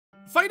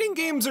Fighting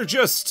games are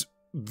just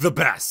the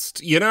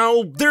best, you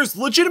know? There's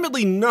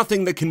legitimately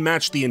nothing that can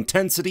match the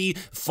intensity,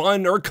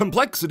 fun, or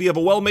complexity of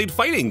a well-made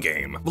fighting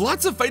game.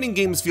 Lots of fighting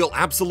games feel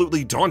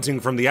absolutely daunting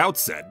from the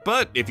outset,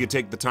 but if you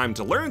take the time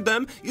to learn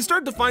them, you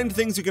start to find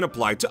things you can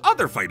apply to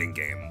other fighting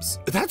games.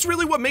 That's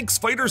really what makes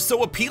fighters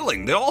so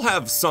appealing. They all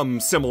have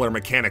some similar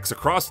mechanics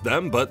across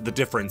them, but the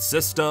different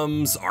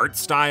systems, art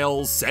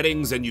styles,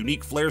 settings, and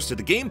unique flares to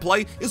the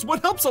gameplay is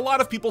what helps a lot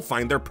of people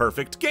find their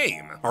perfect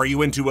game. Are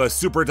you into a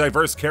super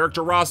diverse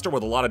character roster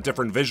with a lot of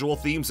different visual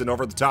themes and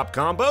over-the-top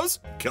combos?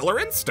 Killer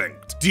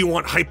Instinct. Do you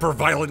want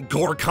hyper-violent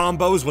gore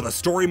combos with a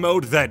story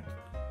mode that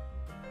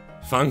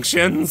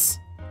functions?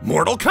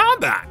 Mortal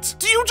Kombat!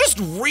 Do you just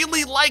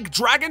really like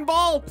Dragon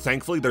Ball?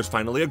 Thankfully, there's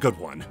finally a good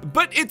one.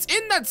 But it's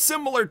in that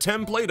similar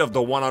template of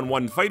the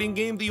one-on-one fighting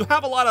game that you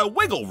have a lot of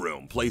wiggle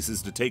room,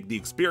 places to take the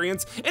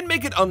experience and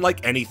make it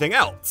unlike anything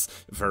else,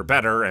 for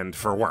better and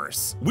for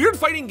worse. Weird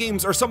fighting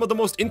games are some of the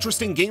most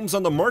interesting games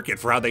on the market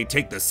for how they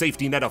take the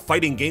safety net of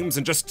fighting games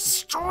and just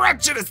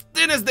stretch it as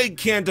thin as they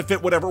can to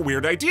fit whatever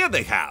weird idea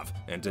they have.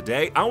 And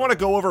today, I want to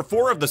go over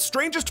 4 of the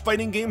strangest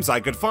fighting games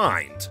I could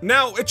find.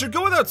 Now, it should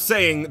go without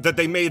saying that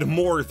they made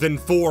more than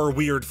 4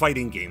 weird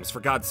fighting games.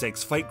 For God's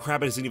sakes, Fight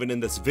Crab isn't even in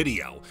this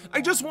video.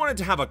 I just wanted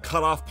to have a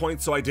cutoff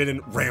point so I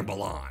didn't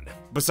ramble on.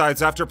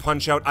 Besides, after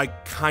Punch-Out, I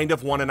kind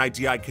of want an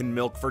idea I can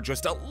milk for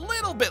just a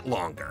little bit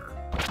longer.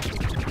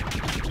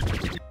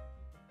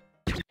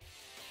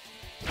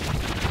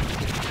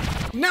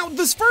 Now,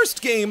 this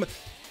first game,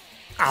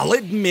 I'll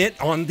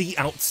admit, on the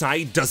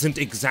outside doesn't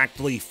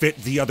exactly fit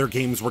the other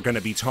games we're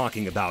gonna be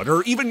talking about,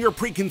 or even your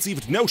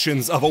preconceived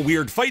notions of a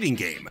weird fighting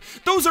game.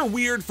 Those are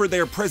weird for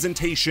their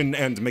presentation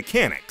and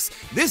mechanics.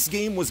 This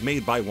game was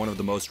made by one of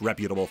the most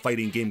reputable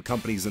fighting game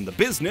companies in the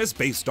business,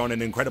 based on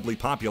an incredibly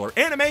popular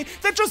anime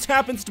that just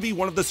happens to be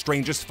one of the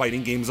strangest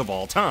fighting games of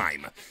all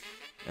time.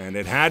 And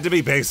it had to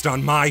be based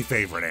on my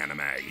favorite anime.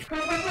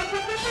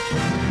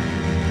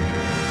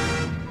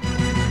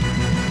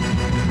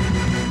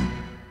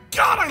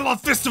 God, I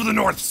love Fist of the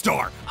North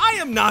Star! I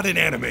am not an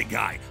anime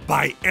guy,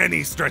 by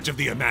any stretch of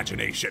the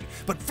imagination,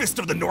 but Fist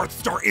of the North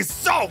Star is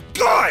so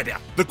good!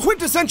 The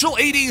quintessential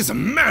 80s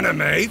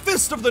manime,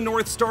 Fist of the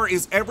North Star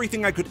is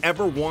everything I could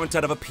ever want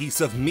out of a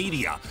piece of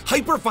media.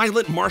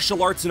 Hyper-violent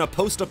martial arts in a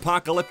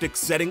post-apocalyptic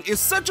setting is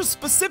such a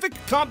specific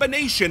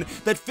combination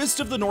that Fist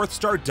of the North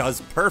Star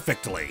does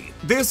perfectly.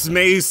 This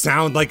may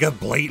sound like a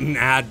blatant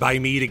ad by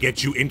me to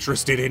get you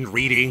interested in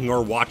reading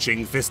or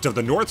watching Fist of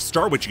the North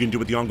Star, which you can do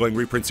with the ongoing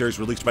reprint series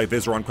released by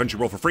Viz or on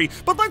Crunchyroll for free,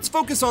 but let's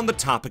focus on the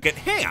topic at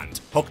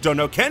hand, Hokuto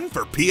no Ken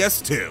for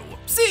PS2.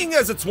 Seeing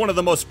as it's one of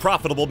the most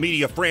profitable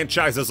media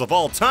franchises of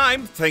all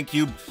time, thank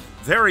you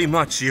very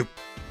much, you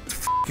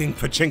fucking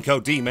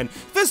pachinko demon,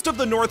 Fist of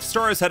the North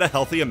Star has had a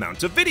healthy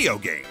amount of video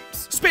games.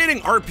 Spanning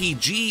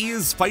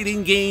RPGs,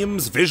 fighting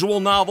games, visual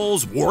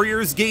novels,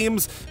 Warriors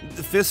games,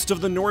 Fist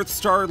of the North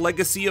Star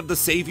Legacy of the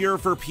Savior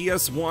for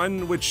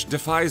PS1, which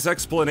defies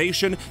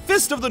explanation,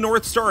 Fist of the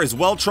North Star is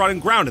well-trodden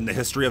ground in the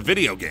history of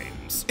video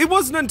games. It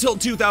wasn't until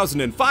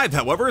 2005,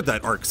 however,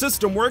 that Arc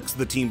System Works,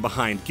 the team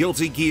behind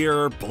Guilty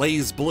Gear,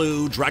 Blaze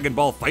Blue, Dragon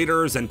Ball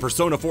FighterZ, and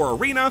Persona 4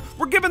 Arena,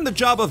 were given the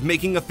job of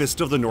making a Fist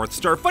of the North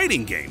Star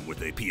fighting game,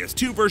 with a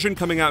PS2 version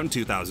coming out in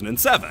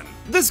 2007.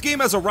 This game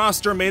has a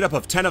roster made up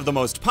of 10 of the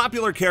most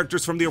popular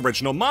characters from the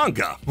original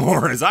manga,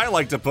 or as I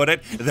like to put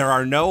it, there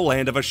are no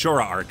Land of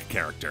Ashura arc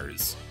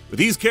characters.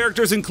 These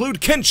characters include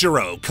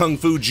Kenshiro, Kung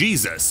Fu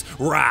Jesus,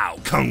 Rao,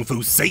 Kung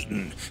Fu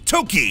Satan,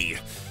 Toki,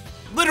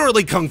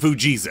 literally Kung Fu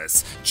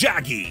Jesus,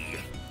 Jaggy,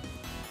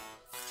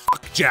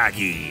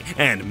 Jaggy,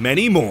 and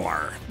many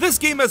more. This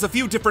game has a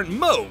few different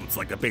modes,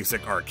 like a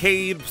basic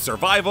arcade,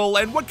 survival,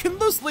 and what can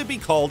loosely be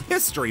called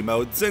history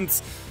mode,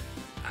 since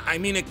I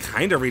mean, it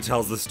kinda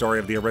retells the story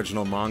of the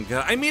original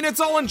manga. I mean, it's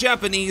all in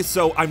Japanese,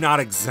 so I'm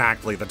not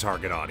exactly the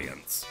target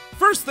audience.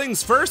 First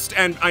things first,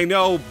 and I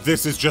know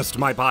this is just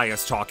my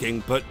bias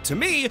talking, but to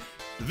me,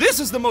 this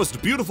is the most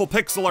beautiful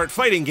pixel art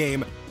fighting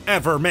game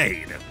ever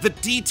made. The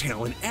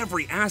detail in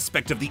every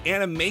aspect of the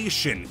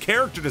animation,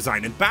 character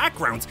design, and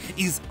backgrounds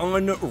is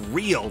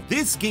unreal.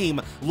 This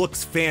game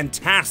looks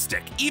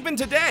fantastic, even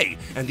today,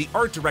 and the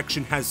art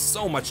direction has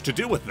so much to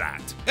do with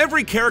that.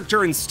 Every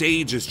character and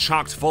stage is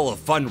chocked full of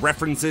fun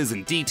references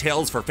and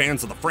details for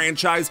fans of the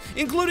franchise,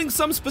 including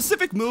some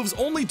specific moves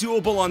only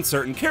doable on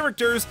certain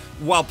characters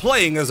while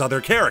playing as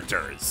other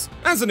characters.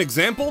 As an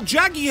example,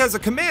 Jaggy has a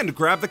command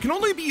grab that can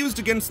only be used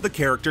against the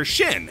character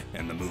Shin,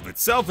 and the move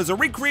itself is a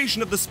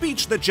recreation of the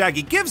speech that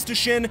Jaggy gives to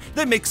Shin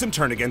that makes him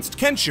turn against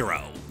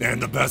Kenshiro.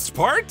 And the best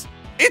part?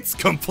 It's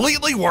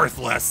completely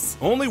worthless!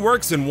 Only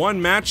works in one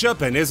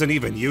matchup and isn't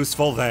even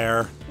useful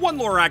there. One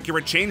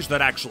lore-accurate change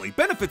that actually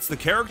benefits the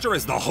character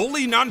is the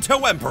Holy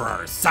Nanto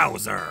Emperor,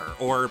 Souther,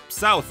 or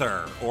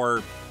Souther,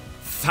 or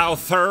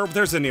Souther,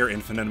 there's a near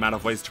infinite amount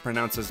of ways to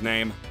pronounce his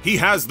name. He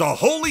has the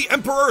Holy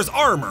Emperor's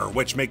Armor,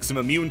 which makes him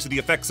immune to the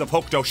effects of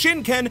Hokuto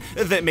Shinken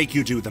that make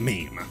you do the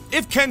meme.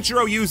 If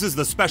Kenshiro uses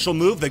the special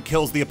move that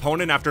kills the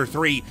opponent after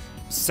 3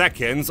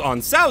 seconds on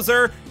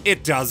Souther,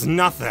 it does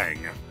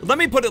nothing. Let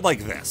me put it like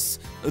this.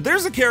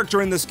 There's a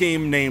character in this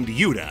game named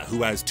Yuta,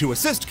 who has 2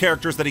 assist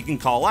characters that he can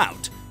call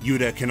out.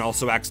 Yuta can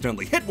also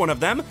accidentally hit one of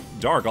them,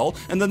 Dargle,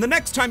 and then the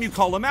next time you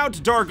call him out,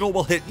 Dargle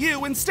will hit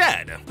you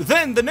instead.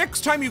 Then, the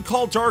next time you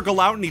call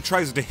Dargle out and he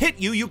tries to hit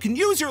you, you can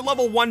use your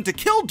level 1 to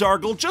kill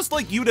Dargle just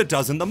like Yuta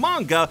does in the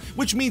manga,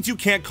 which means you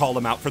can't call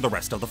him out for the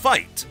rest of the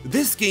fight.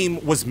 This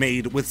game was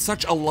made with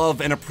such a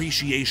love and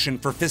appreciation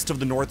for Fist of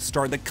the North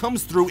Star that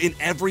comes through in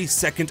every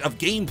second of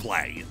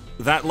gameplay.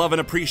 That love and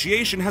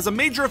appreciation has a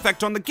major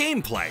effect on the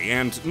gameplay,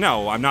 and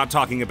no, I'm not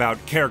talking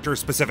about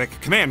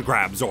character-specific command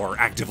grabs or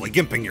actively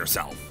gimping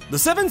yourself. The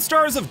 7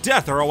 stars of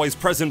death are always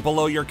present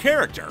below your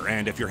character,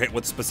 and if you're hit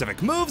with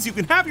specific moves, you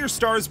can have your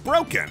stars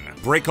broken.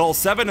 Break all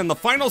 7 and the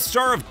final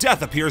star of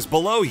death appears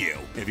below you.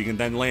 If you can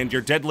then land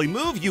your deadly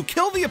move, you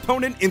kill the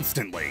opponent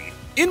instantly.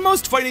 In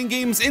most fighting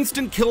games,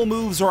 instant kill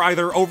moves are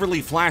either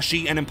overly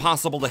flashy and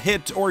impossible to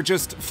hit, or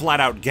just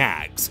flat-out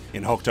gags.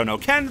 In Hokuto no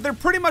Ken, they're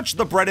pretty much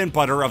the bread and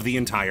butter of the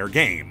entire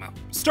game.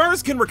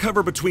 Stars can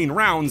recover between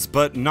rounds,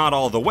 but not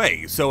all the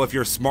way, so if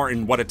you're smart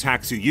in what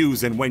attacks you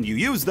use and when you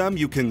use them,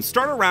 you can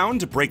start a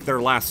round, break their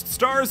last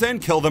stars,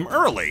 and kill them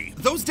early.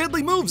 Those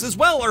deadly moves as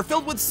well are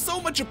filled with so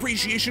much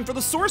appreciation for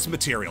the source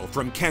material,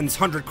 from Ken's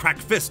 100 crack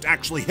fist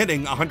actually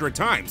hitting 100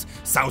 times,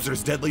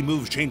 Sowser's deadly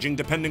moves changing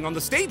depending on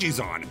the stage he's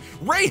on,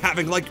 Ray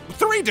having like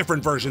 3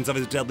 different versions of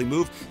his deadly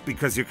move,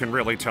 because you can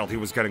really tell he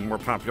was getting more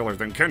popular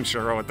than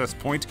Kenshiro at this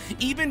point.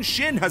 Even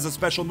Shin has a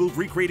special move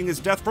recreating his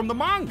death from the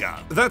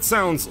manga. That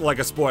sounds like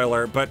a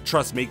spoiler, but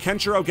trust me,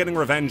 Kenshiro getting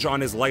revenge on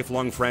his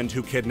lifelong friend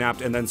who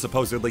kidnapped and then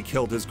supposedly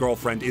killed his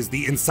girlfriend is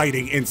the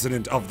inciting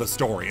incident of the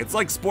story. It's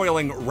like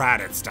spoiling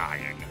Raditz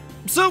dying.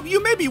 So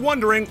you may be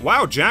wondering,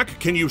 wow Jack,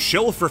 can you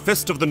shill for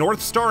Fist of the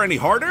North Star any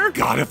harder?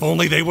 God, if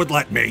only they would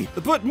let me.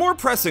 But more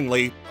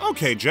pressingly,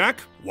 okay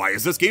Jack, why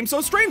is this game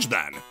so strange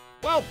then?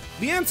 Well,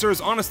 the answer is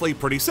honestly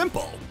pretty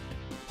simple.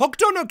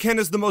 Hokuto no Ken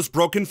is the most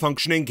broken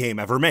functioning game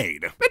ever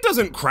made. It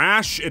doesn't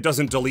crash, it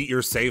doesn't delete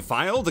your save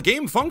file, the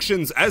game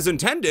functions as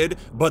intended,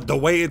 but the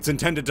way it's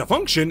intended to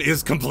function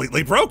is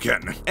completely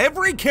broken.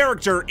 Every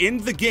character in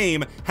the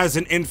game has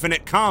an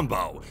infinite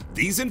combo.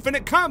 These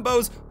infinite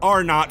combos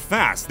are not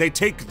fast, they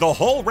take the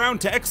whole round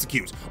to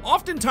execute,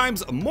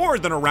 oftentimes more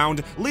than a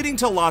round, leading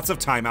to lots of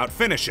timeout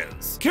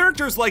finishes.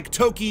 Characters like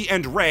Toki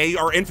and Ray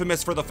are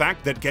infamous for the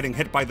fact that getting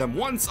hit by them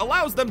once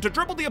allows them to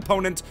dribble the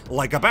opponent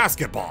like a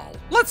basketball.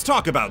 Let's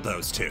talk about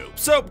those two.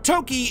 So,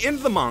 Toki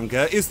in the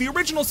manga is the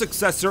original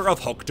successor of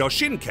Hokuto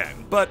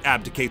Shinken, but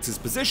abdicates his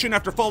position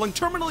after falling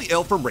terminally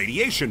ill from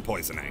radiation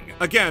poisoning.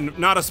 Again,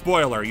 not a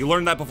spoiler, you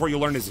learn that before you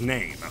learn his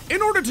name.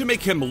 In order to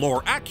make him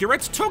lore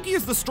accurate, Toki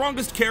is the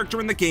strongest character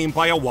in the game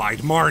by a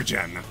wide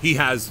margin. He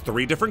has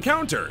 3 different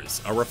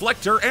counters, a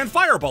reflector and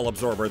fireball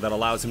absorber that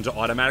allows him to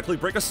automatically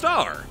break a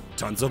star,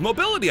 tons of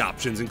mobility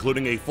options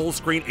including a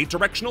full-screen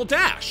 8-directional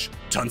dash,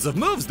 tons of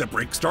moves that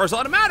break stars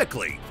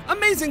automatically,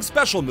 amazing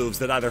special moves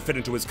that either fit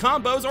into his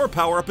combos or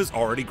power up his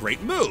already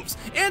great moves,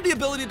 and the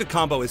ability to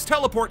combo his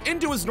teleport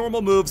into his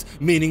normal moves,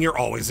 meaning you're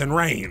always in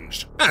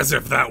range. As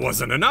if that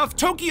wasn't enough,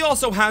 Toki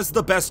also has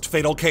the best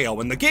fatal KO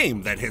in the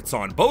game that hits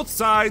on both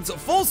sides,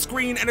 full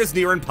screen, and is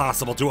near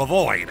impossible to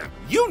avoid.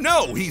 You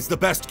know he's the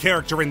best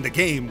character in the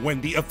game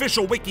when the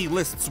official wiki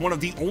lists one of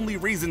the only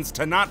reasons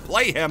to not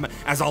play him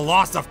as a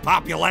loss of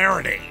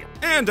popularity.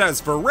 And as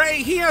for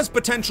Ray, he has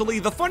potentially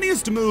the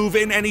funniest move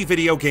in any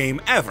video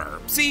game ever.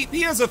 See,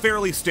 he has a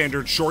fairly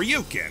standard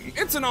Shoryuken.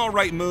 It's an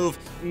alright move,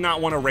 not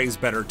one of Ray's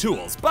better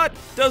tools, but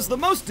does the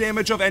most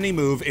damage of any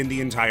move in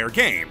the entire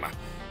game.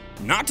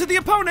 Not to the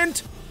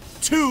opponent,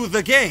 to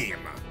the game.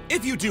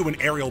 If you do an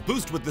aerial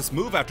boost with this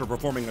move after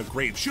performing a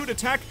grave shoot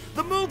attack,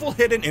 the move will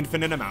hit an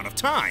infinite amount of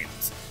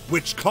times,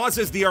 which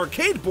causes the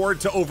arcade board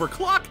to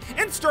overclock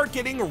and start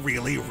getting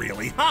really,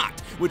 really hot,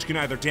 which can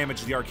either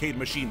damage the arcade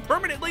machine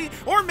permanently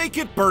or make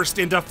it burst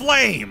into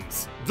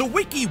flames. The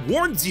wiki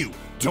warns you,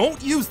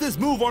 don't use this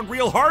move on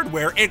real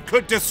hardware, it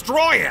could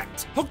destroy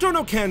it! Hokuto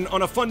no Ken,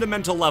 on a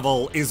fundamental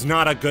level, is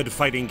not a good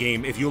fighting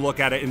game if you look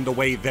at it in the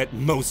way that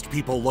most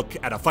people look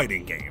at a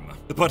fighting game.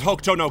 But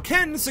Hokuto no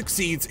Ken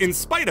succeeds in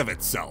spite of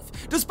itself,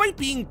 despite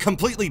being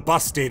completely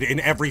busted in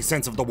every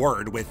sense of the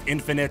word, with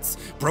infinites,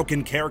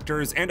 broken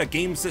characters, and a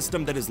game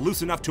system that is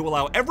loose enough to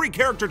allow every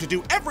character to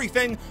do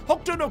everything.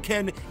 Hokuto no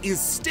Ken is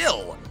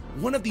still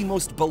one of the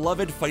most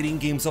beloved fighting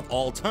games of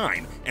all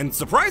time, and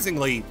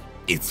surprisingly,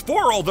 it's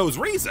for all those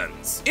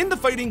reasons. In the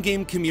fighting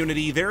game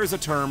community, there is a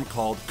term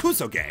called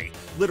kusoge,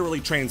 literally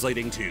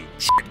translating to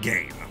shit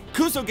game.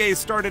 Kusoge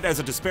started as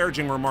a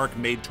disparaging remark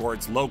made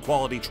towards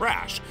low-quality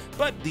trash,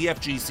 but the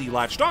FGC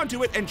latched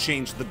onto it and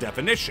changed the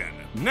definition.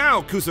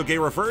 Now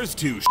kusoge refers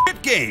to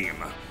shit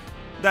game.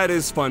 that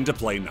is fun to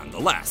play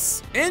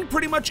nonetheless. And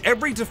pretty much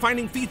every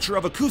defining feature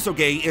of a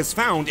kusoge is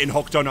found in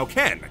Hokuto no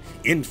Ken: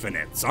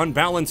 infinites,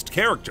 unbalanced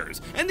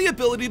characters, and the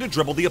ability to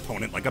dribble the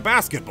opponent like a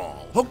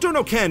basketball. Hokuto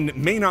no Ken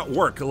may not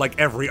work like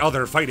every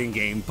other fighting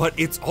game, but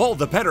it's all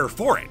the better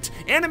for it.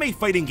 Anime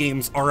fighting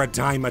games are a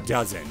dime a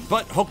dozen,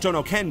 but Hokuto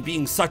no Ken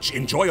being such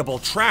enjoyable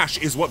trash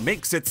is what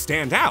makes it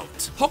stand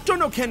out. Hokuto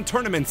no Ken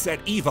tournaments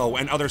at EVO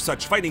and other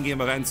such fighting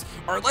game events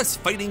are less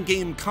fighting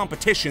game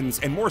competitions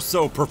and more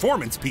so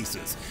performance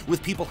pieces,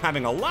 with people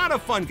having a lot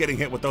of fun getting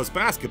hit with those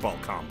basketball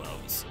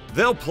combos.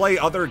 They'll play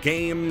other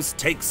games,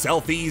 take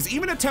selfies,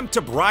 even attempt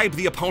to bribe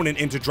the opponent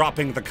into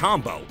dropping the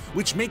combo,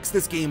 which makes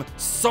this game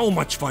so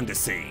much fun to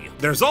see.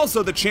 There's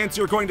also the chance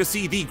you're going to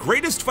see the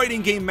greatest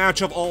fighting game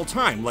match of all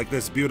time, like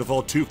this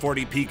beautiful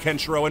 240p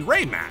Kenshiro and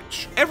Rei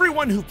match.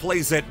 Everyone who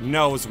plays it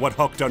knows what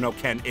Hokuto no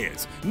Ken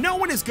is. No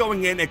one is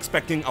going in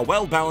expecting a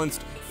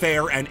well-balanced,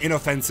 fair, and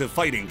inoffensive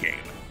fighting game.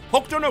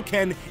 Hokuto no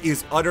Ken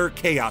is utter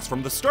chaos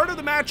from the start of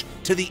the match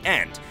to the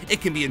end. It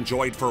can be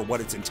enjoyed for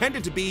what it's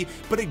intended to be,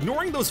 but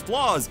ignoring those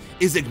flaws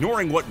is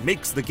ignoring what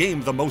makes the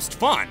game the most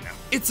fun.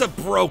 It's a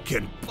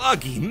broken,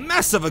 buggy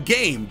mess of a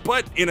game,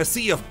 but in a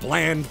sea of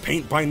bland,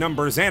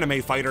 paint-by-numbers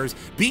anime fighters,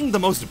 being the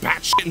most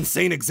batshit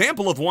insane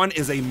example of one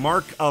is a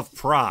mark of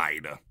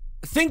pride.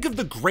 Think of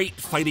the great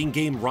fighting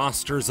game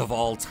rosters of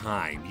all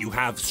time. You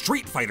have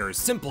Street Fighter's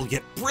simple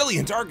yet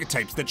brilliant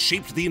archetypes that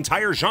shaped the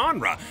entire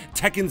genre,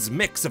 Tekken's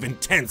mix of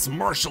intense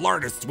martial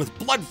artists with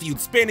blood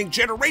feuds spanning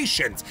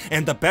generations,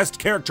 and the best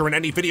character in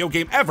any video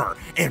game ever,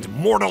 and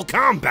Mortal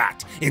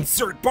Kombat!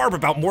 Insert barb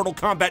about Mortal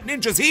Kombat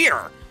ninjas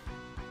here!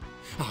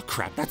 Oh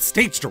crap, that's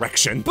stage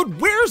direction. But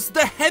where's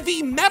the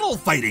heavy metal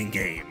fighting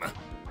game?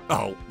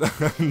 Oh,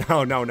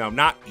 no,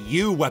 not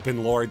you,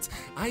 Weapon Lords.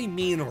 I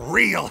mean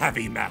real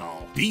heavy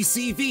metal.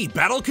 BCV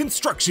Battle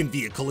Construction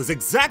Vehicle is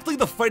exactly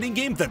the fighting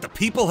game that the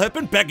people have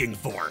been begging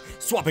for,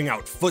 swapping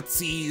out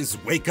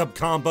footsies, wake-up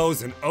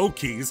combos, and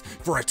Okis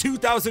for a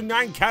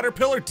 2009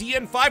 Caterpillar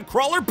DN5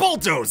 crawler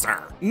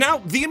bulldozer. Now,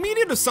 the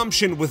immediate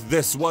assumption with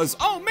this was,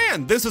 oh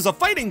man, this is a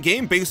fighting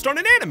game based on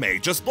an anime,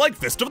 just like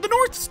Fist of the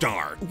North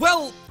Star.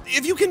 Well,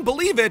 if you can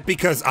believe it,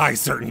 because I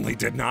certainly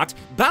did not,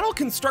 Battle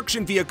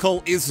Construction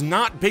Vehicle is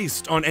not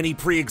based on any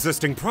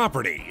pre-existing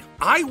property.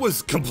 I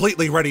was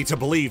completely ready to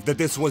believe that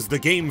this was the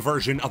game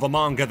version of a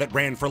manga that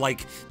ran for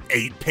like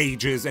 8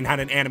 pages and had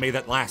an anime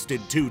that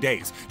lasted 2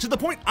 days, to the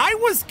point I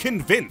was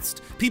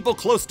convinced people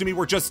close to me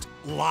were just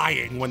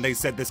lying when they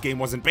said this game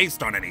wasn't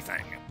based on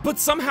anything. But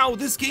somehow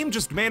this game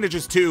just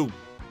manages to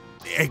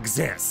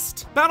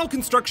exist. Battle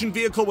Construction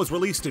Vehicle was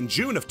released in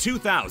June of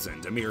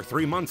 2000, a mere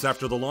 3 months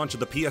after the launch of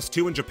the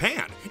PS2 in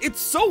Japan.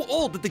 It's so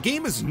old that the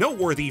game is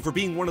noteworthy for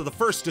being one of the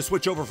first to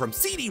switch over from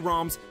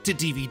CD-ROMs to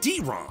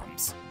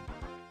DVD-ROMs.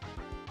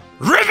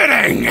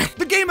 Riveting!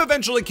 The game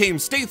eventually came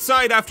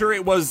stateside after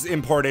it was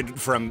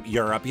imported from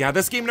Europe. Yeah,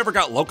 this game never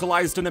got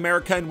localized in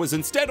America and was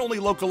instead only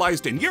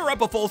localized in Europe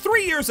a full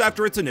 3 years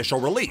after its initial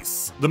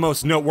release. The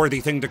most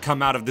noteworthy thing to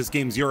come out of this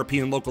game's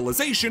European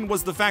localization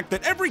was the fact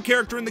that every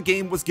character in the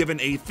game was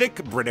given a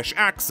thick British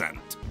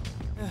accent.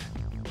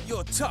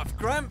 You're tough,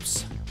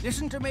 Gramps.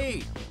 Listen to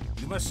me.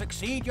 You must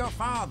succeed your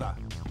father.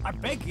 I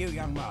beg you,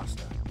 young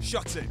master.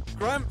 Shut it.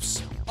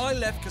 Gramps, I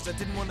left because I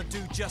didn't want to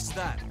do just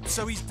that,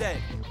 so he's dead.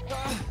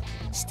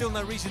 Still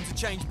no reason to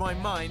change my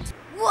mind.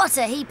 What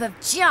a heap of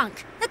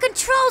junk! The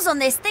controls on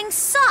this thing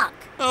suck!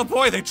 Oh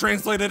boy, they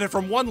translated it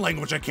from one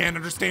language I can't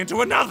understand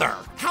to another!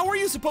 How are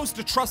you supposed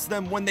to trust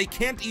them when they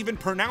can't even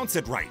pronounce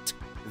it right?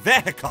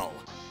 Vehicle.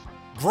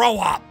 Grow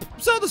up!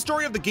 So the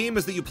story of the game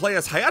is that you play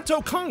as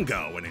Hayato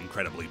Kongo, an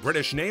incredibly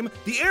British name,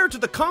 the heir to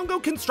the Kongo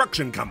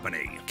Construction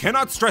Company.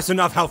 Cannot stress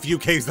enough how few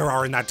Ks there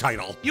are in that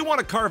title. You want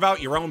to carve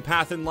out your own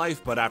path in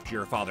life, but after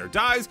your father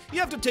dies, you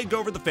have to take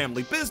over the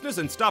family business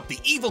and stop the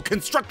evil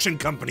construction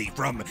company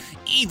from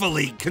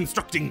evilly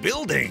constructing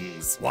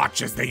buildings.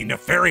 Watch as they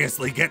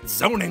nefariously get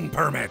zoning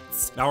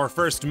permits. Our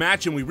first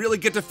match, and we really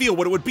get to feel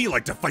what it would be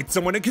like to fight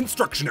someone in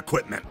construction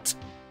equipment.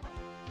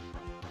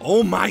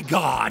 Oh my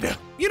god.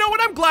 You know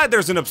what, I'm glad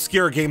there's an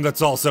obscure game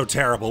that's also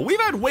terrible. We've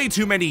had way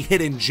too many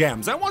hidden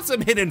gems. I want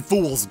some hidden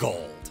fool's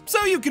gold.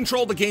 So you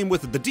control the game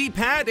with the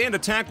D-pad and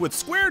attack with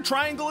square,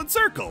 triangle, and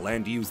circle,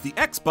 and use the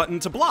X button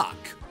to block.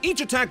 Each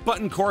attack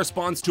button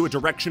corresponds to a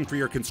direction for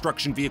your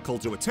construction vehicle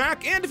to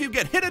attack, and if you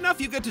get hit enough,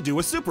 you get to do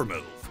a super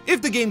move.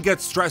 If the game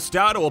gets stressed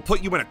out, it will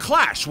put you in a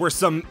clash where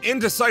some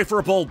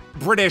indecipherable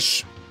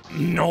British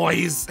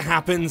noise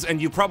happens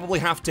and you probably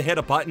have to hit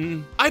a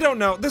button. I don't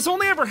know, this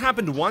only ever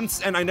happened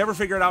once and I never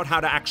figured out how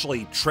to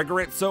actually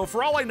trigger it, so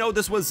for all I know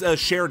this was a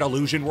shared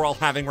illusion we're all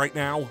having right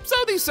now. So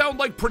these sound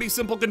like pretty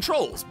simple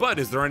controls, but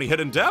is there any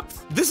hidden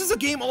depth? This is a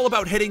game all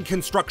about hitting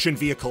construction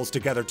vehicles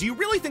together. Do you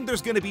really think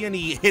there's gonna be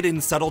any hidden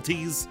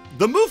subtleties?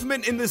 The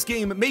movement in this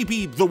game may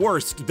be the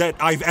worst that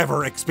I've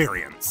ever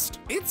experienced.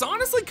 It's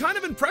honestly kind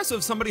of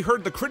impressive somebody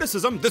heard the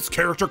criticism, "This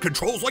character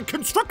controls like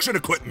construction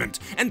equipment,"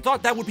 and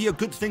thought that would be a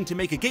good thing to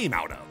make a game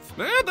out of.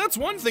 That's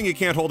one thing you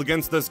can't hold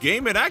against this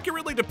game. It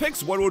accurately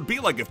depicts what it would be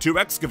like if two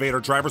excavator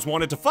drivers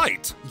wanted to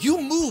fight.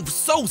 You move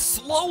so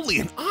slowly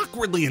and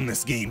awkwardly in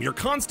this game. You're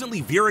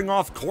constantly veering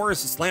off course,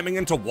 slamming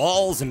into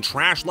walls and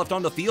trash left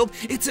on the field.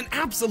 It's an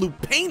absolute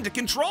pain to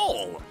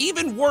control.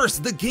 Even worse,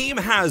 the game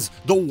has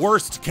the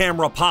worst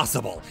camera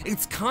possible.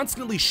 It's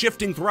constantly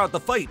shifting throughout the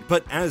fight,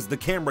 but as the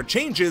camera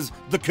changes,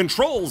 the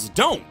controls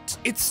don't.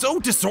 It's so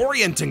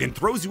disorienting and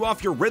throws you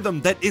off your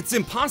rhythm that it's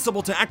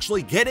impossible to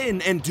actually get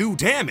in and do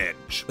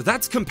damage.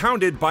 That's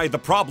compounded by the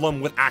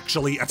problem with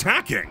actually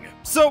attacking.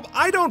 So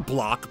I don't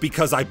block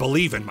because I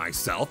believe in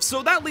myself,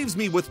 so that leaves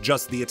me with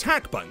just the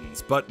attack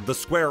buttons, but the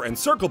square and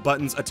circle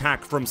buttons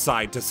attack from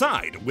side to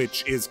side,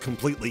 which is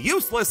completely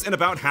useless in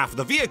about half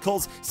the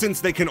vehicles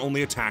since they can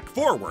only attack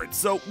forward,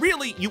 so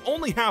really you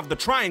only have the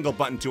triangle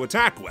button to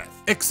attack with.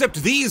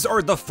 Except these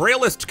are the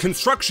frailest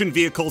construction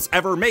vehicles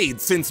ever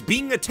made, since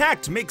being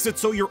attacked makes it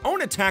so your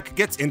own attack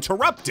gets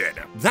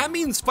interrupted. That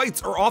means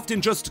fights are often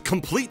just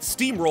complete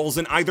steamrolls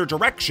in either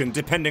direction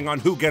depending on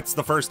who gets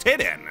the first hit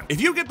in. If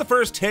you get the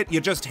first hit, you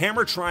just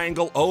hammer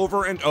triangle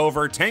over and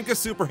over, tank a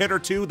super hit or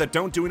two that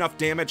don't do enough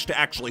damage to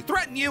actually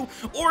threaten you,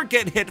 or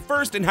get hit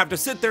first and have to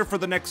sit there for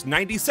the next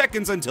 90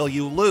 seconds until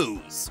you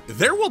lose.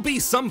 There will be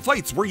some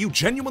fights where you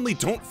genuinely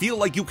don't feel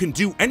like you can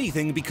do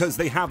anything because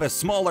they have a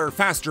smaller,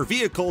 faster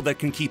vehicle that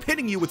can keep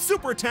hitting you with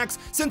super attacks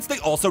since they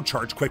also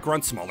charge quicker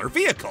on smaller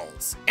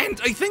vehicles. And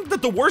I think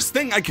that the worst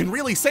thing I can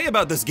really say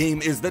about this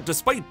game is that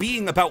despite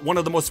being about one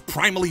of the most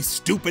primally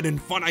stupid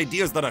and fun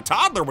ideas that a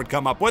toddler would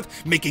come up with,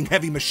 making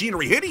heavy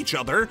machinery hit each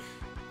other,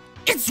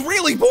 it's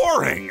really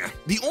boring!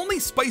 The only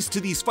spice to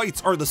these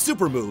fights are the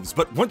super moves,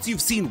 but once you've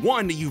seen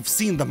one, you've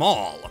seen them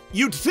all.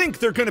 You'd think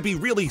they're gonna be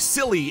really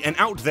silly and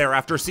out there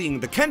after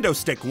seeing the kendo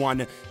stick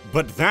one,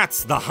 but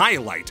that's the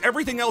highlight.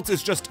 Everything else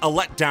is just a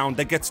letdown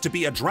that gets to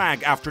be a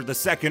drag after the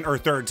second or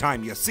third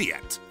time you see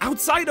it.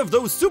 Outside of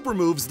those super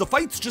moves, the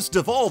fights just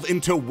devolve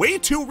into way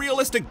too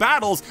realistic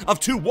battles of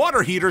two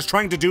water heaters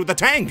trying to do the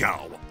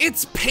tango.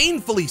 It's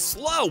painfully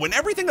slow, and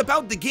everything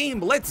about the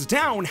game lets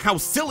down how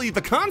silly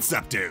the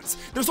concept is.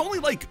 There's only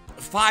like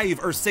 5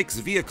 or 6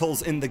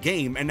 vehicles in the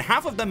game, and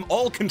half of them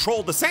all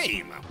control the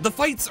same. The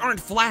fights aren't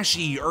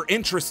flashy or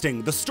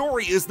interesting. The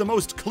story is the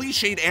most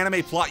cliched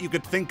anime plot you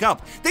could think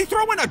up. They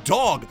throw in a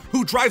dog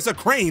who drives a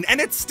crane, and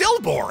it's still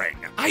boring.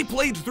 I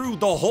played through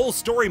the whole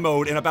story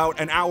mode in about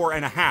an hour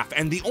and a half,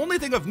 and the only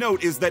thing of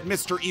note is that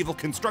Mr. Evil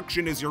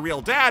Construction is your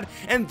real dad,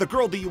 and the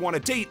girl that you want to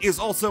date is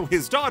also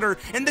his daughter,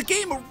 and the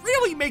game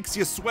really makes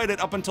you sweat it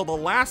up until the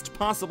last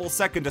possible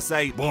second to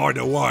say, "By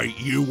the way,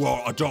 you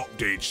are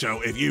adopted,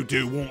 so if you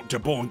do want to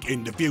bonk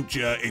in the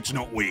future, it's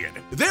not weird."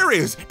 There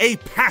is a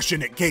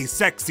passionate gay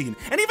sex scene,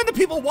 and even the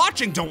people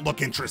watching don't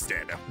look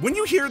interested. When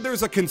you hear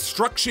there's a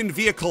construction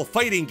vehicle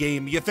fighting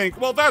game, you think,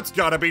 well, that's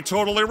gotta be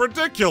totally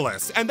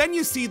ridiculous, and then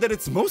you see that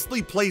it's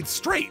mostly played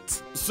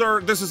straight.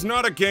 Sir, this is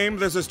not a game,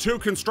 this is two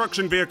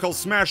construction vehicles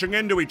smashing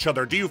into each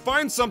other. Do you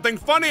find something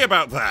funny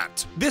about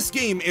that? This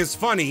game is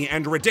funny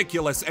and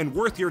ridiculous and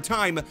worth your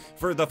time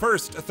for the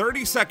first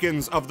 30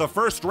 seconds of the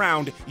first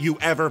round you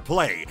ever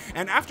play,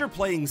 and after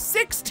playing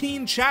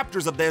 16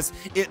 chapters of this,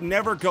 it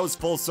never goes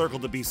full circle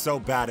to be so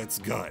bad it's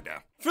good.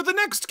 For the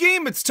next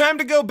game, it's time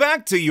to go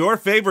back to your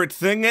favorite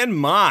thing and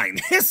mine,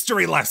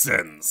 history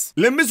lessons.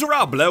 Les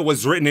Miserables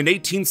was written in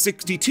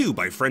 1862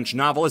 by French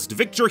novelist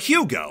Victor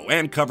Hugo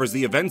and covers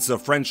the events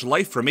of French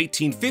life from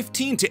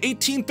 1815 to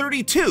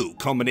 1832,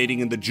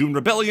 culminating in the June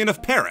Rebellion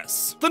of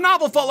Paris. The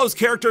novel follows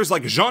characters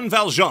like Jean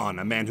Valjean,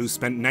 a man who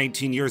spent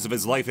 19 years of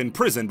his life in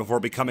prison before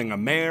becoming a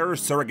mayor,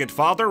 surrogate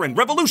father, and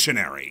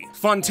revolutionary.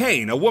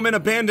 Fontaine, a woman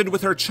abandoned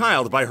with her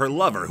child by her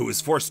lover who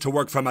is forced to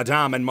work for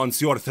Madame and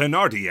Monsieur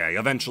Thénardier,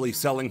 eventually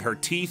selling her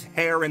teeth,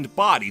 hair, and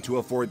body to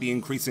afford the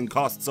increasing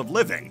costs of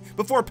living,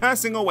 before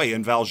passing away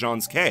in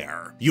Valjean's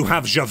care. You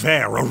have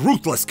Javert, a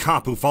ruthless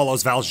cop who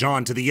follows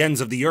Valjean to the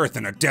ends of the earth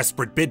in a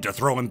desperate bid to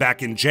throw him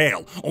back in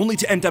jail, only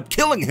to end up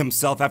killing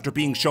himself after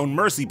being shown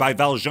mercy by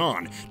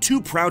Valjean,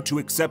 too proud to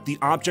accept the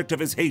object of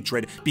his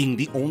hatred being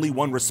the only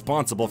one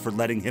responsible for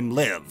letting him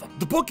live.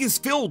 The book is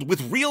filled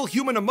with real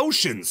human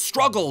emotions,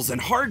 struggles,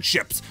 and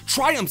hardships,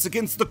 triumphs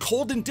against the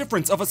cold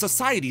indifference of a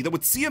society that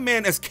would see a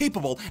man as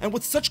capable and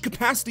with such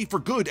capacity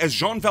for good as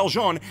Jean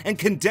Valjean and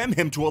condemn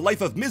him to a life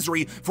of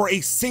misery for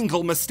a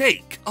single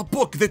mistake. A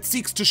book that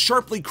seeks to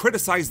sharply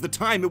criticize the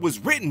time it was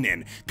written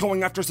in,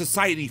 going after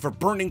society for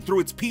burning through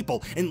its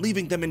people and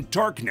leaving them in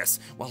darkness,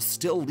 while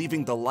still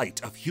leaving the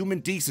light of human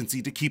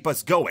decency to keep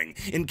us going,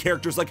 in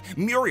characters like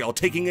Muriel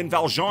taking in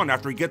Valjean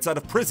after he gets out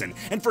of prison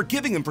and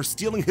forgiving him for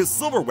stealing his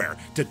silverware,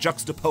 to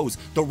juxtapose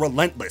the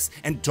relentless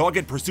and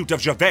dogged pursuit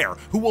of Javert,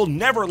 who will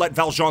never let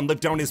Valjean live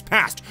down his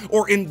past,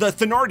 or in the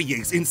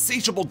Thénardiers'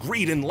 insatiable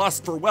greed and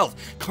lust for wealth,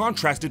 himself,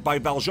 contrasted by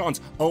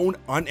Valjean's own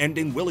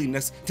unending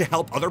willingness to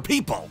help other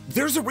people.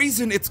 There's a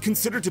reason it's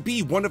considered to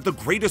be one of the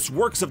greatest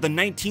works of the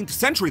 19th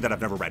century that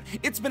I've never read.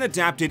 It's been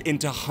adapted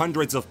into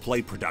hundreds of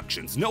play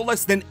productions, no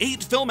less than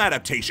 8 film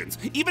adaptations,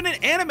 even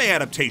an anime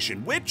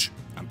adaptation, which,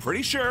 I'm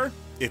pretty sure,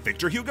 if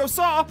Victor Hugo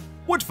saw,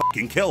 would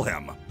fucking kill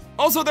him.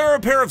 Also, there are a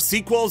pair of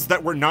sequels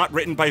that were not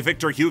written by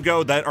Victor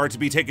Hugo that are to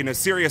be taken as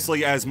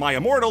seriously as My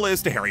Immortal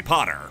is to Harry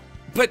Potter.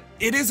 But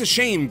it is a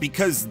shame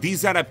because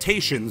these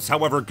adaptations,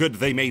 however good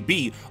they may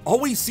be,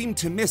 always seem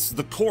to miss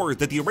the core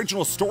that the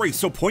original story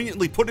so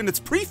poignantly put in its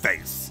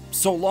preface.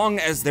 So long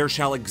as there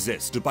shall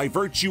exist, by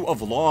virtue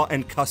of law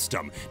and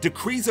custom,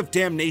 decrees of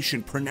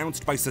damnation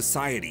pronounced by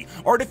society,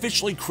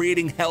 artificially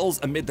creating hells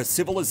amid the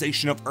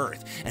civilization of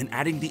Earth, and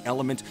adding the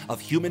element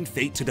of human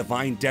fate to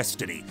divine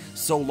destiny,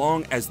 so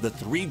long as the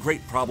 3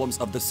 great problems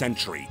of the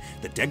century,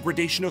 the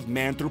degradation of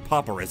man through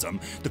pauperism,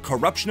 the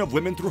corruption of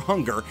women through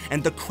hunger,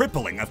 and the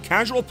crippling of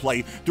casual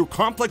play through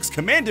complex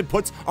command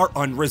inputs are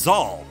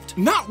unresolved.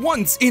 Not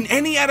once in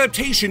any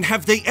adaptation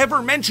have they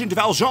ever mentioned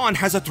Valjean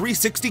has a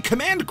 360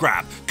 command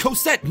grab.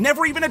 Cosette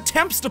never even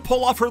attempts to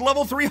pull off her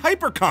level 3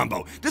 hyper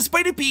combo,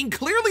 despite it being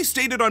clearly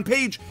stated on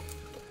page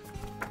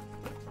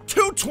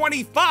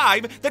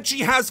 225 that she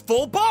has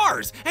full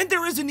bars, and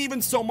there isn't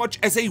even so much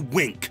as a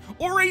wink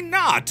or a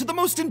nod to the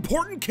most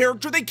important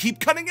character they keep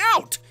cutting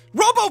out,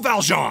 Robo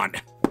Valjean.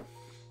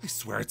 I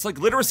swear, it's like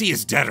literacy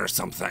is dead or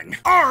something.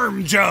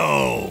 Arm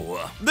Joe!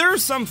 There are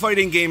some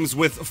fighting games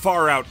with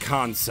far-out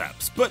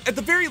concepts, but at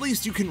the very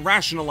least you can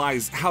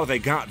rationalize how they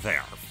got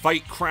there.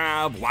 Fight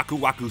Crab, Waku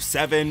Waku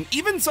 7,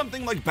 even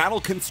something like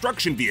Battle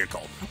Construction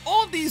Vehicle.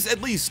 All of these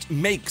at least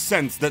make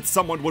sense that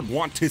someone would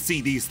want to see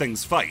these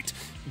things fight.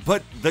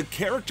 But the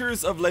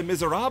characters of Les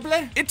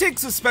Miserables? It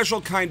takes a special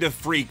kind of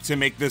freak to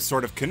make this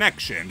sort of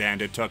connection,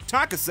 and it took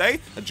Takase,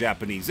 a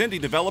Japanese indie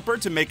developer,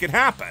 to make it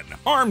happen.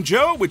 Arm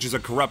Joe, which is a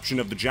corruption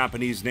of the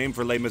Japanese name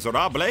for Les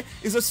Miserables,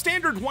 is a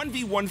standard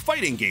 1v1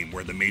 fighting game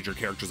where the major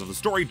characters of the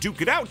story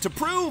duke it out to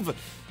prove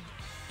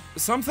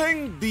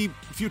something? The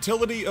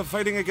futility of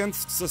fighting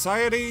against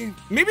society?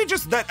 Maybe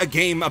just that a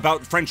game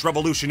about French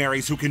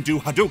revolutionaries who can do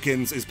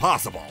Hadoukens is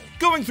possible.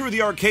 Going through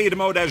the arcade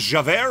mode as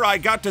Javert, I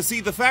got to see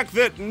the fact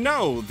that,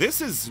 no, this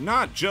is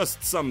not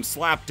just some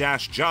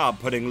slapdash job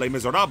putting Les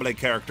Miserables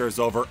characters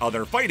over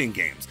other fighting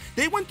games.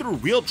 They went through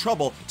real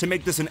trouble to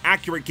make this an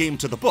accurate game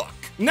to the book.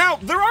 Now,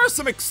 there are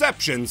some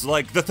exceptions,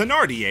 like the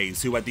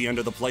Thénardiers, who at the end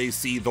of the play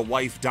see the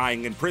wife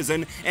dying in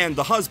prison and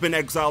the husband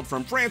exiled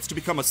from France to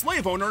become a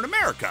slave owner in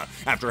America,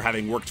 after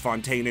having worked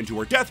Fontaine into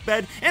her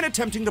deathbed and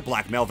attempting to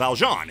blackmail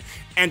Valjean.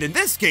 And in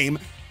this game,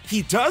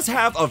 he does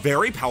have a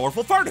very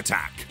powerful fart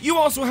attack. You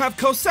also have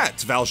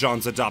Cosette,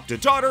 Valjean's adopted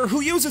daughter,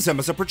 who uses him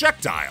as a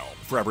projectile.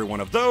 For every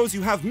one of those,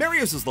 you have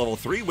Marius's level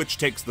 3, which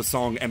takes the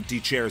song Empty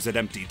Chairs at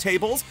Empty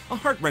Tables, a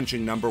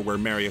heart-wrenching number where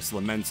Marius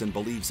laments and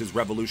believes his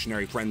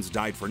revolutionary friends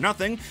died for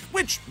nothing,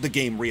 which the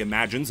game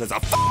reimagines as a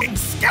fucking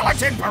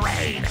skeleton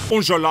parade.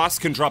 Enjolras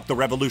can drop the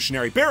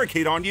revolutionary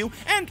barricade on you,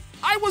 and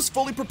I was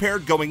fully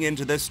prepared going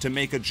into this to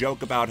make a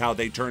joke about how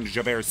they turned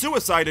Javert's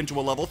suicide into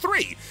a level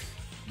 3.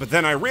 But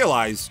then I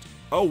realized,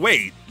 oh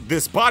wait,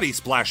 this body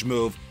splash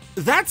move,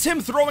 that's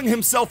him throwing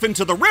himself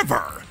into the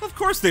river! Of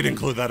course they'd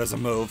include that as a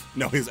move.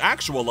 No, his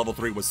actual level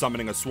 3 was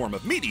summoning a swarm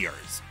of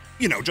meteors.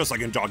 You know, just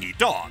like in Dog Eat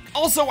Dog.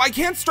 Also, I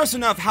can't stress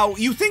enough how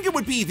you think it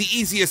would be the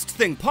easiest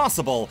thing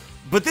possible,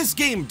 but this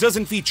game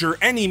doesn't feature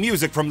any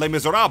music from Les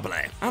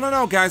Miserables. I don't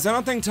know, guys, I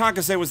don't think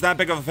Takase was that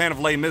big of a fan of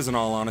Les Mis in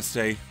all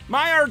honesty.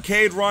 My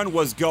arcade run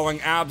was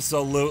going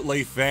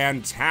absolutely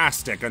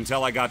fantastic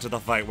until I got to the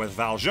fight with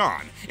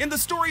Valjean. In the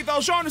story,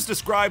 Valjean is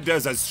described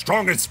as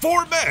strong as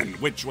 4 men,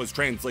 which was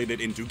translated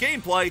into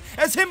gameplay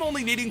as him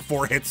only needing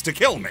 4 hits to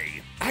kill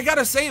me. I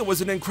gotta say, it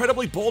was an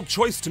incredibly bold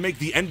choice to make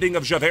the ending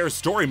of Javert's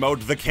story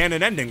mode the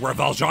canon ending where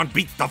Valjean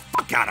beats the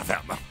fuck out of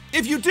him.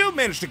 If you do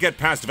manage to get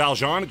past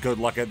Valjean, good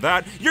luck at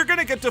that, you're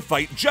gonna get to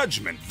fight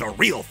Judgment, the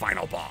real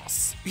final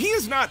boss. He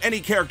is not any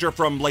character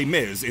from Les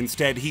Mis,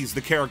 instead he's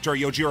the character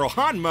Yojiro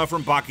Hanma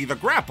from Baki the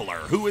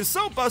Grappler, who is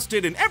so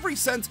busted in every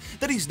sense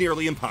that he's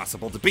nearly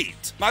impossible to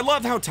beat. I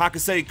love how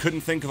Takase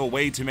couldn't think of a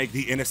way to make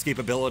the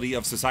inescapability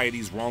of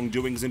society's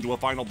wrongdoings into a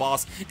final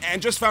boss,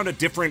 and just found a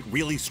different,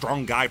 really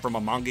strong guy from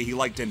a manga he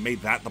liked and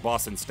made that the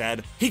boss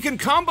instead. He can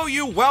combo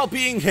you while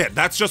being hit,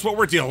 that's just what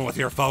we're dealing with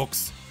here,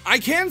 folks. I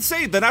can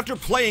say that after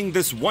playing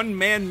this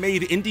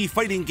one-man-made indie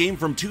fighting game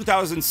from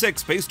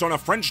 2006 based on a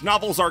French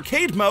novel's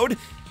arcade mode,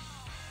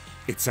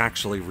 it's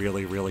actually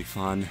really, really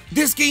fun.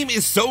 This game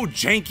is so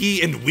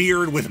janky and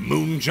weird with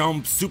moon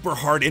jumps, super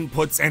hard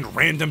inputs, and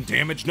random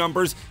damage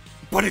numbers,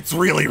 but it's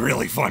really,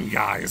 really fun,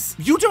 guys.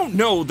 You don't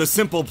know the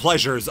simple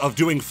pleasures of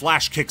doing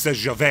flash kicks as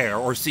Javert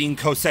or seeing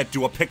Cosette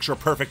do a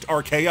picture-perfect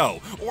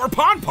RKO, or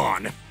Pon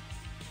Pon.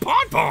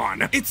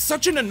 Bon. It's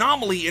such an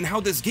anomaly in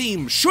how this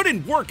game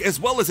shouldn't work as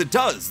well as it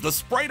does. The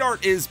sprite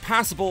art is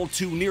passable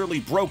to nearly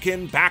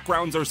broken,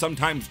 backgrounds are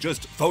sometimes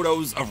just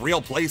photos of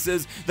real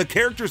places, the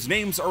characters'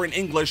 names are in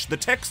English, the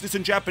text is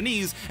in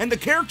Japanese, and the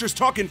characters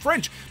talk in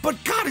French,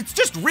 but God, it's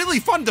just really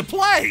fun to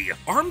play!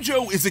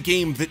 Armjo is a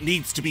game that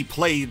needs to be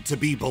played to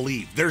be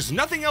believed. There's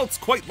nothing else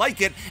quite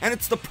like it, and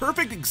it's the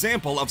perfect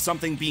example of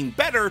something being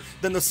better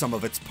than the sum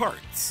of its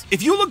parts.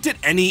 If you looked at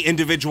any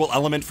individual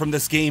element from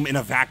this game in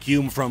a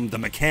vacuum, from the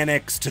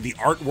mechanics to the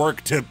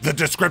artwork to the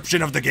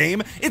description of the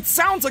game, it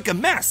sounds like a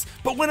mess,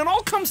 but when it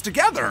all comes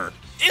together,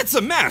 it's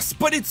a mess,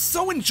 but it's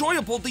so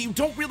enjoyable that you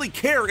don't really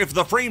care if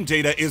the frame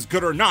data is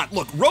good or not.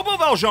 Look, Robo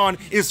Valjean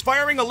is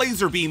firing a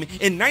laser beam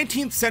in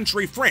 19th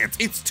century France.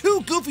 It's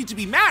too goofy to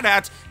be mad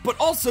at, but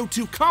also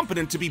too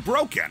competent to be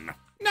broken.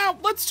 Now,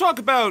 let's talk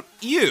about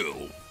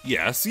you.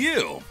 Yes,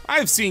 you.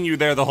 I've seen you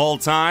there the whole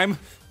time.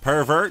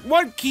 Pervert,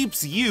 what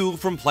keeps you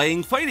from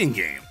playing fighting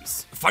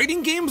games?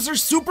 Fighting games are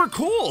super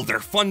cool, they're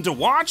fun to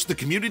watch, the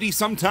community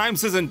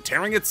sometimes isn't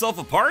tearing itself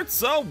apart,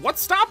 so what's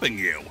stopping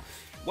you?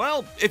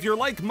 Well, if you're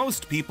like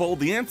most people,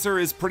 the answer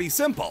is pretty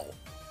simple.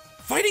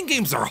 Fighting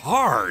games are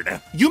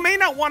hard. You may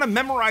not want to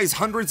memorize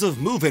hundreds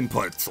of move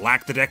inputs,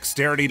 lack the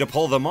dexterity to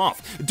pull them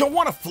off, don't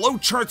want a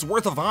flowchart's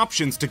worth of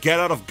options to get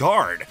out of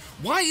guard.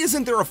 Why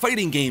isn't there a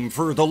fighting game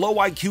for the low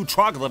IQ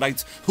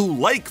troglodytes who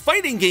like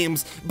fighting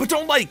games but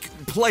don't like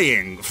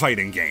playing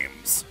fighting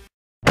games?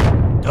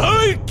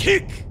 Dive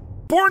kick!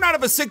 Born out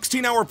of a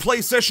 16-hour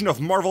play session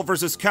of Marvel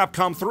vs.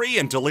 Capcom 3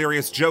 and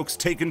delirious jokes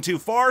taken too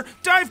far,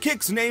 Dive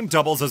Kick's name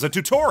doubles as a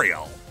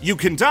tutorial. You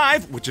can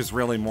dive, which is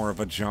really more of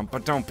a jump,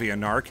 but don't be a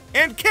narc,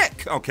 and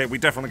kick. Okay, we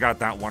definitely got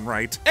that one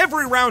right.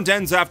 Every round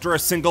ends after a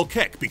single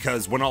kick,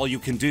 because when all you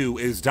can do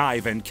is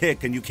dive and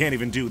kick and you can't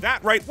even do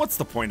that right, what's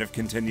the point of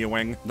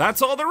continuing?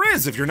 That's all there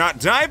is. If you're not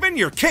diving,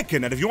 you're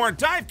kicking, and if you aren't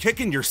dive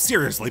kicking, you're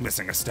seriously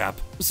missing a step.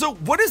 So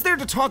what is there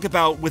to talk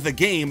about with a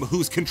game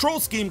whose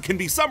control scheme can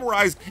be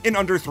summarized in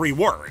under 3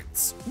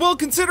 words? Well,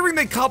 considering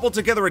they cobbled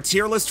together a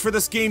tier list for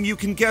this game, you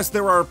can guess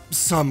there are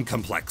some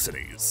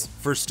complexities.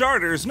 For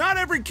starters, not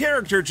every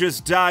character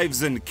just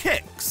dives and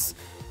kicks.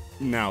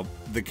 Now,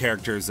 the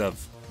characters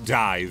of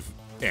Dive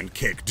and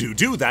Kick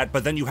do that,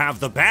 but then you have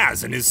the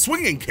Baz and his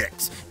swinging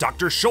kicks,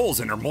 Dr.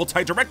 Scholes and her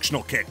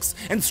multi-directional kicks,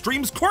 and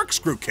Stream's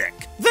corkscrew kick.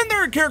 Then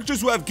there are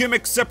characters who have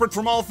gimmicks separate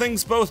from all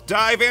things both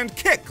dive and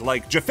kick,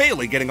 like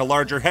Jafali getting a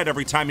larger head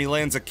every time he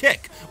lands a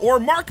kick, or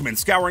Markman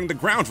scouring the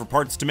ground for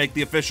parts to make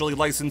the officially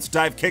licensed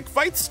dive kick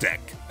fight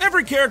stick.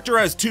 Every character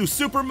has 2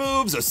 super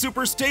moves, a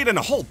super state, and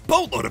a whole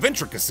boatload of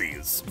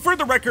intricacies. For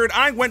the record,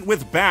 I went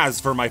with Baz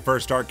for my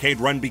first arcade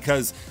run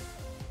because,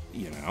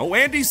 you know,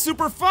 Andy's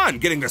super fun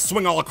getting to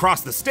swing all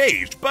across the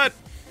stage, but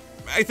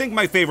I think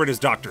my favorite is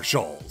Dr.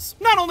 Scholes.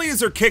 Not only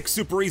is her kick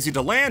super easy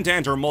to land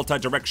and her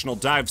multi-directional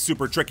dive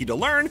super tricky to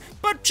learn,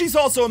 but she's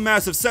also a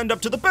massive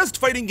send-up to the best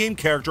fighting game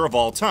character of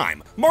all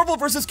time, Marvel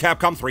vs.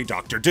 Capcom 3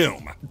 Dr.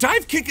 Doom.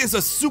 Dive kick is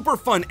a super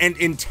fun and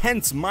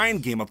intense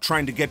mind game of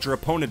trying to get your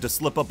opponent to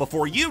slip up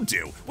before you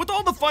do, with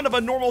all the fun of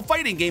a normal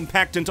fighting game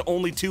packed into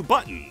only 2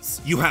 buttons.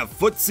 You have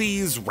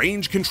footsies,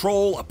 range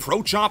control,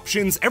 approach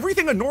options,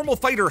 everything a normal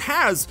fighter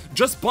has,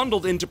 just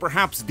bundled into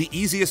perhaps the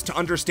easiest to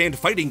understand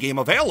fighting game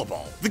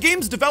available. The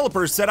game's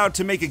developers set out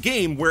to make a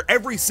game where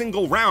every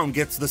single round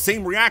gets the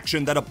same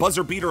reaction that a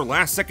buzzer-beater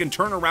last-second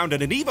turnaround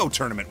at an EVO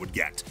tournament would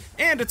get.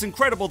 And it's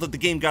incredible that the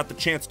game got the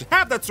chance to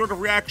have that sort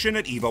of reaction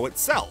at EVO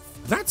itself.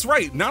 That's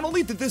right, not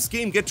only did this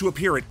game get to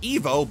appear at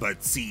EVO,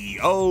 but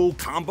CEO,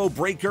 Combo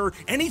Breaker,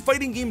 any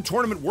fighting game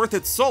tournament worth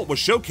its salt was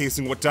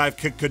showcasing what Dive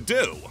Kick could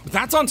do.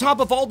 That's on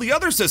top of all the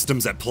other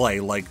systems at play,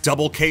 like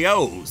double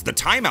KOs, the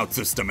timeout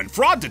system, and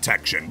fraud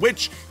detection,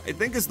 which I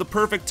think is the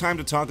perfect time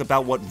to talk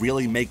about what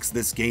really makes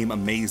this game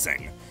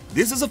amazing.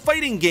 This is a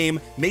fighting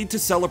game made to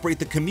celebrate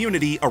the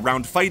community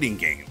around fighting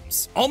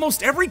games.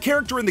 Almost every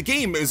character in the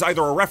game is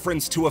either a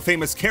reference to a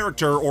famous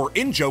character or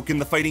in-joke in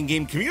the fighting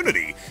game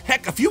community.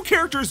 Heck, a few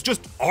characters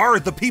just are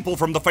the people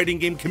from the fighting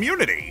game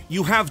community.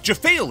 You have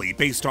Jafali,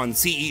 based on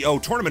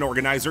CEO tournament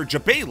organizer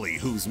Jabali,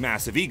 whose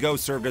massive ego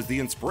served as the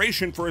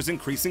inspiration for his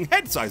increasing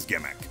head size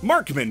gimmick.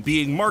 Markman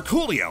being Mark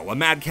Julio, a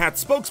Mad Cat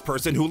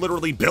spokesperson who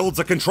literally builds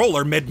a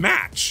controller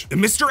mid-match.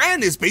 Mr.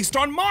 N is based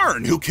on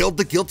Marn, who killed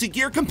the Guilty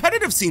Gear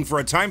competitive scene for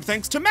a time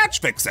thanks to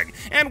match fixing,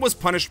 and was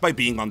punished by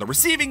being on the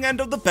receiving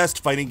end of the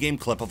best fighting game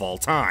clip of all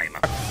time.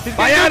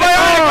 Bionic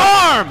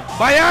arm!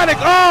 Bionic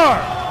arm!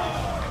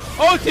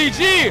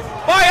 OTG!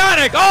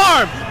 Bionic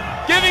arm!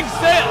 Giving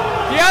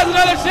he has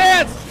another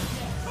chance!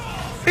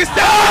 He's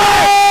done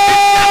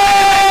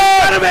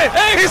it!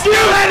 He's doing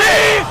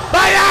it!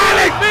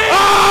 Bionic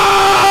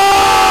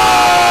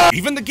arm!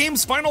 Even the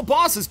game's final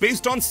boss is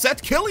based on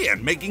Seth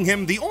Killian, making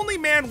him the only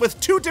man with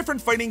 2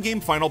 different fighting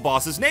game final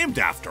bosses named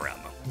after him.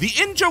 The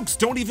in-jokes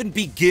don't even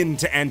begin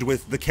to end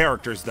with the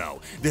characters, though.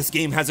 This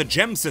game has a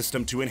gem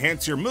system to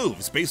enhance your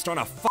moves based on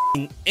a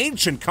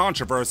ancient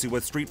controversy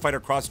with Street Fighter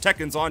Cross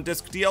Tekken's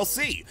on-disc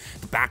DLC.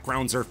 The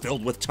backgrounds are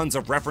filled with tons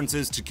of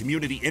references to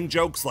community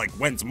in-jokes like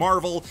 "When's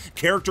Marvel,"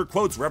 character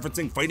quotes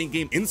referencing fighting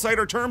game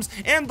insider terms,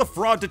 and the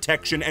fraud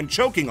detection and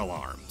choking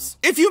alarms.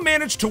 If you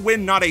manage to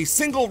win not a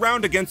single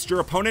round against your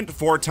opponent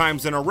 4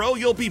 times in a row,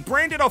 you'll be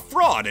branded a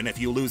fraud, and if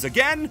you lose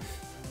again,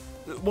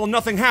 well,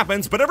 nothing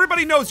happens, but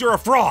everybody knows you're a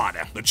fraud.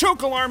 The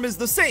choke alarm is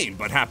the same,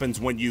 but happens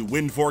when you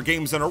win 4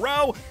 games in a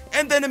row,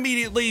 and then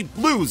immediately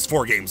lose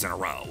 4 games in a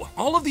row.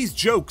 All of these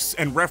jokes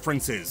and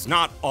references,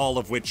 not all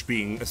of which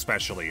being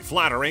especially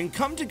flattering,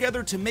 come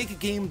together to make a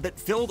game that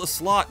filled a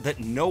slot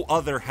that no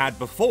other had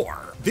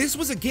before. This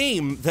was a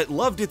game that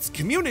loved its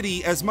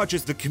community as much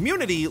as the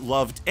community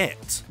loved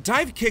it.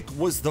 Dive Kick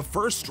was the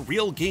first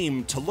real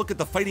game to look at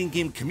the fighting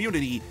game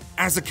community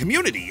as a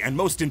community, and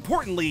most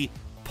importantly,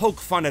 poke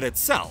fun at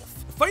itself.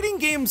 Fighting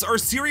games are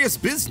serious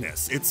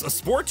business. It's a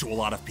sport to a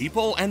lot of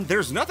people, and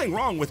there's nothing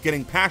wrong with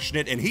getting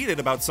passionate and heated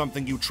about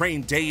something you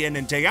train day in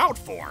and day out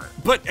for.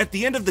 But at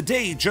the end of the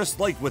day, just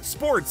like with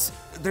sports,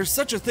 there's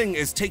such a thing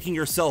as taking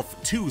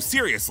yourself too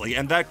seriously,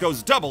 and that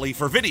goes doubly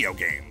for video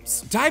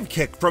games. Dive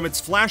Kick, from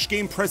its flash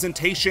game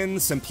presentation,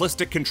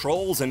 simplistic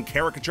controls, and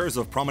caricatures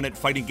of prominent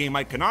fighting game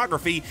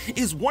iconography,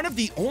 is one of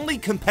the only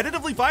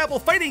competitively viable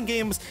fighting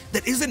games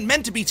that isn't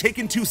meant to be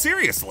taken too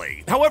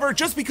seriously. However,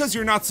 just because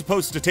you're not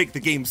supposed to take the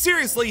game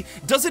seriously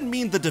doesn't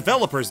mean the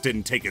developers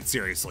didn't take it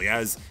seriously,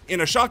 as,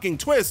 in a shocking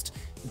twist,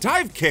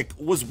 Dive Kick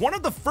was one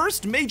of the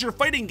first major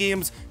fighting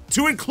games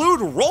to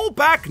include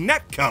rollback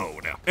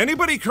netcode.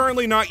 Anybody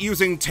currently not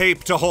using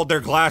tape to hold their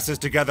glasses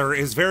together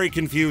is very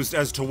confused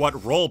as to what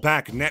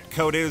rollback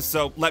netcode is,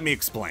 so let me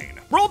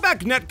explain. Rollback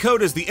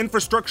netcode is the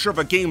infrastructure of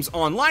a game's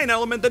online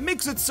element that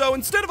makes it so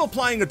instead of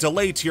applying a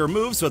delay to your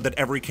move so that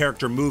every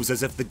character moves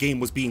as if the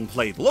game was being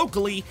played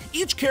locally,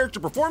 each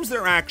character performs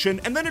their action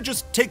and then it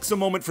just takes a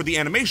moment for the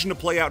animation to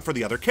play out for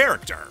the other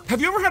character.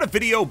 Have you ever had a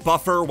video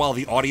buffer while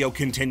the audio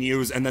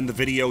continues and then the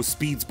video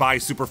speeds by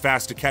super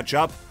fast to catch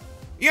up?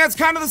 Yeah, it's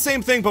kind of the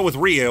same thing, but with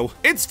Ryu.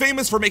 It's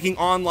famous for making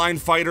online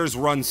fighters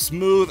run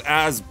smooth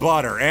as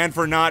butter, and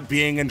for not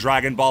being in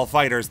Dragon Ball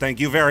FighterZ. Thank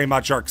you very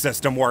much, Arc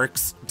System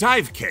Works.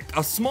 Dive Kick,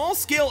 a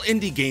small-scale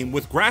indie game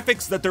with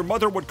graphics that their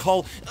mother would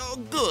call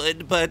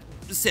good, but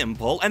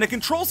simple, and a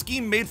control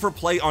scheme made for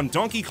play on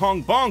Donkey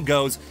Kong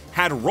bongos,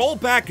 had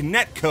rollback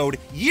netcode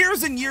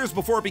years and years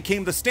before it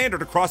became the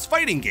standard across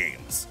fighting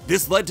games.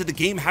 This led to the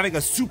game having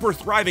a super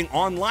thriving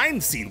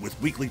online scene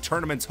with weekly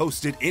tournaments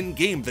hosted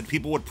in-game that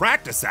people would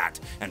practice at,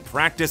 and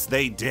practice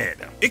they did.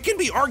 It can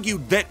be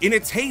argued that in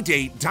its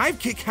heyday, Dive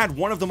Kick had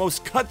one of the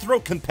most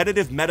cutthroat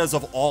competitive metas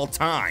of all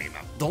time.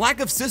 The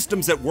lack of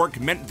systems at work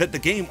meant that the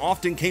game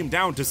often came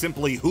down to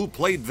simply who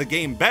played the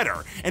game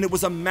better, and it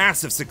was a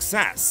massive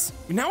success.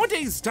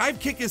 Nowadays, Dive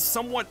Kick is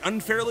somewhat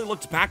unfairly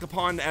looked back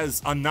upon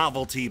as a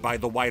novelty by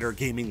the wider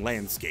gaming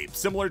landscape,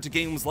 similar to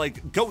games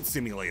like Goat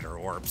Simulator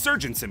or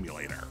Surgeon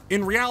Simulator.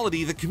 In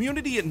reality, the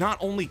community it not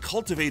only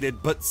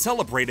cultivated but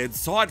celebrated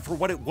saw it for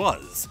what it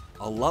was,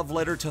 a love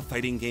letter to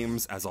fighting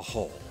games as a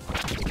whole.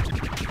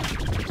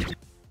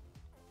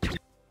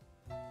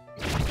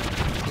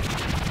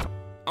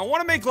 I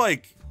want to make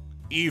like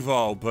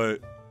Evo,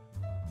 but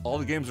all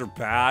the games are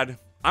bad.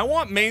 I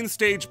want main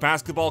stage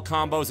basketball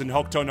combos in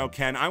Hokuto no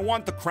Ken. I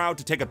want the crowd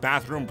to take a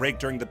bathroom break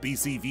during the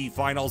BCV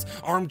finals,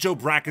 Arm Joe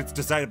brackets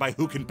decided by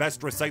who can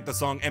best recite the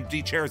song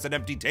Empty Chairs and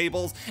Empty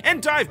Tables,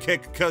 and Dive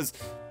Kick, cause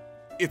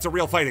it's a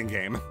real fighting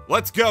game.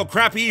 Let's go,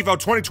 Crappy Evo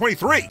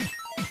 2023!